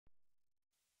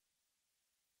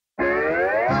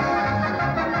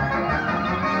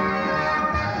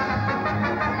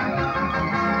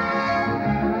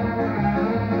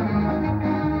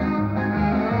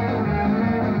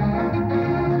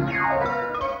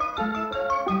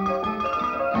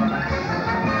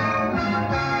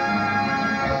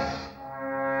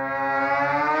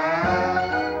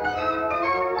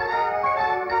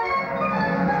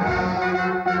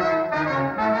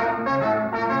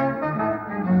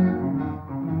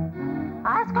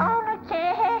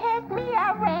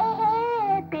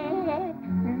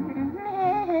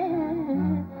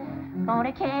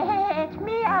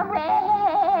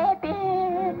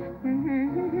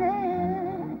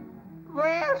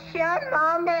shut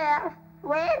my mouth.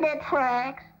 Rabbit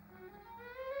tracks.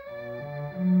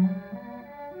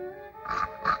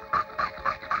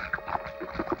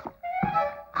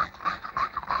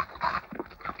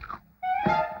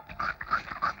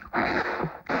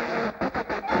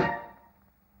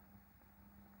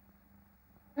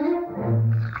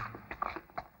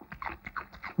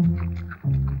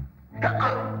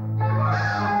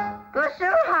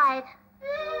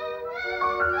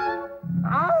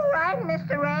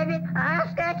 Mr. Rabbit,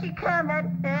 I've got you covered.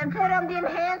 And put up them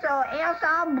hands or else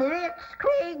I'll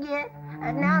blitzkrieg you.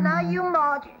 Now, you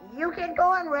march. You get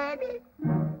going, Rabbit.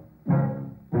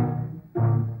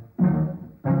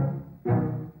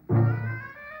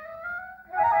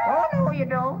 Oh, no, you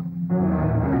don't.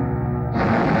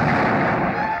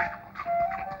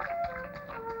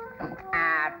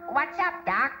 What's up,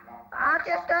 Doc? I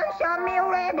just done shot me a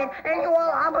rabbit, and you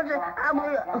all, I was.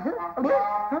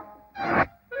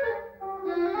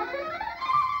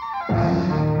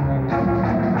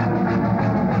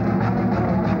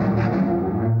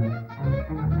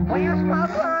 Where's my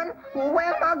gun?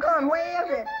 Where's my gun? Where is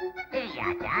it? Here you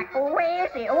are, Doc. Where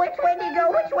is it? Which way did he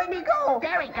go? Which way did he go?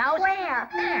 There he goes. Where?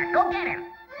 There, go get him.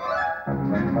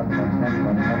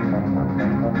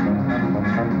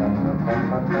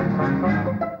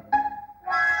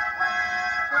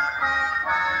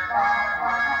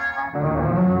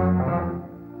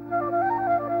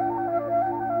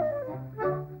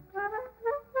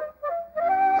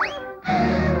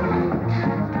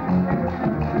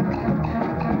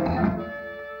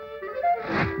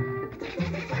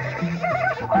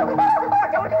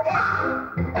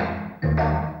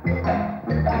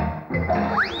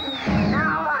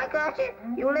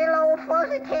 You little old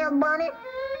fuzzy-tailed bunny.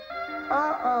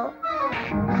 Uh-oh.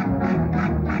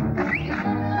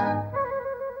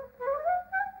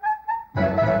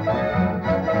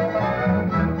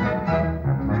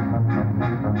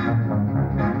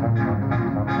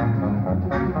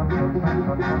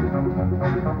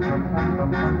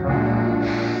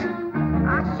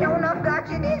 I sure enough got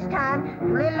you this time,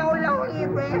 you little old lonely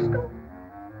rascal.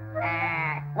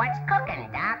 What's cooking,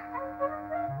 Doc?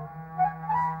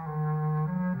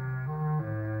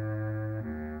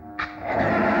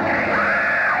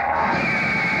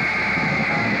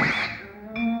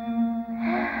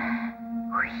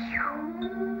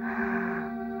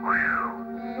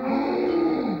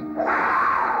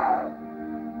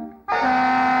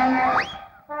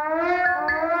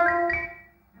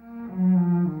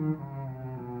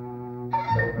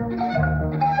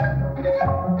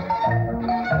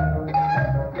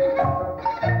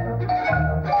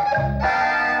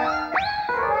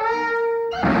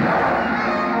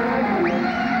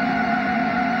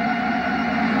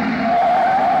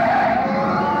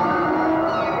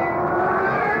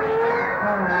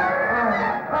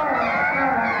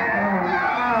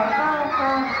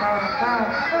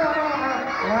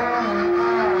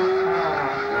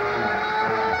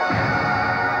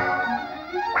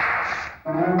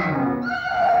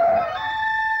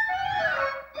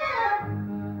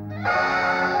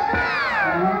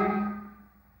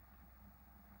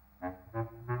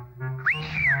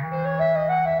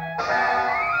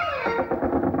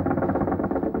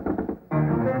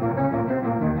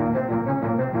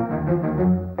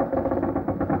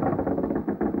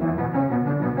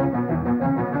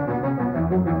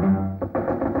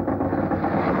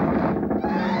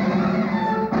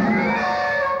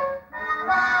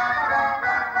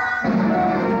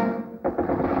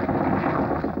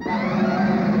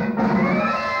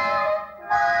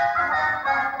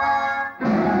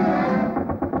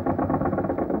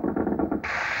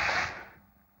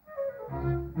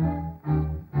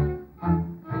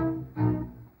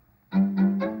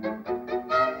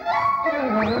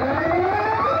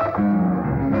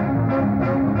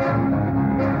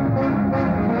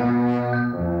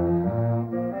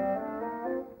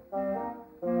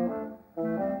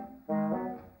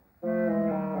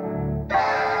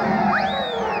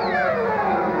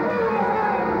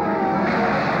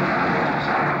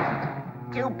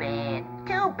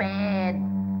 Too bad.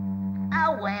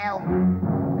 Oh, well.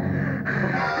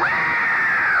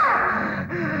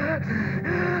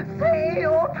 Say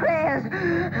your prayers,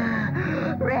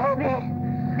 Rabbit.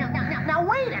 Now,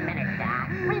 wait a minute, Doc.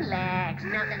 Relax.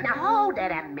 Now, hold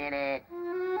it a minute.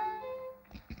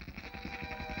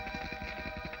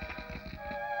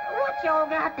 What y'all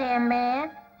got there,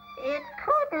 man? It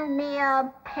couldn't be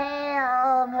a pair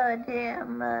of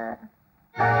them,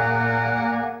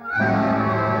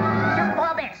 Shoot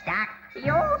 4 bits, Doc.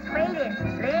 You're faded.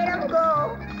 Let them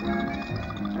go.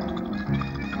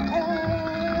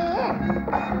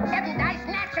 7 dice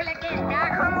natural again, Doc.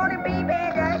 Come on and be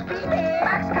bad, guys. Be bad.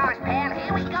 Box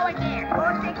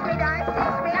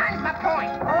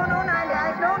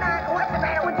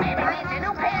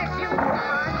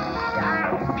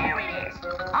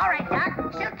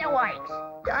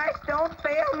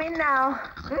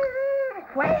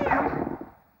Well,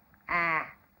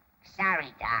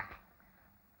 sorry, Doc.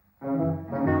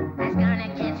 That's gonna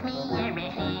catch me a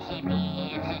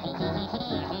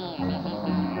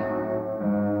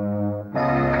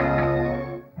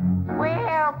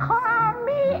well, call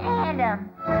me Adam.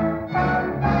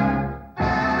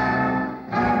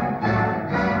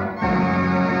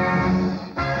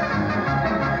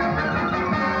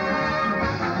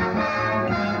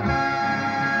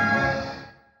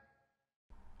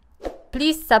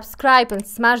 Please subscribe and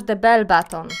smash the bell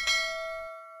button.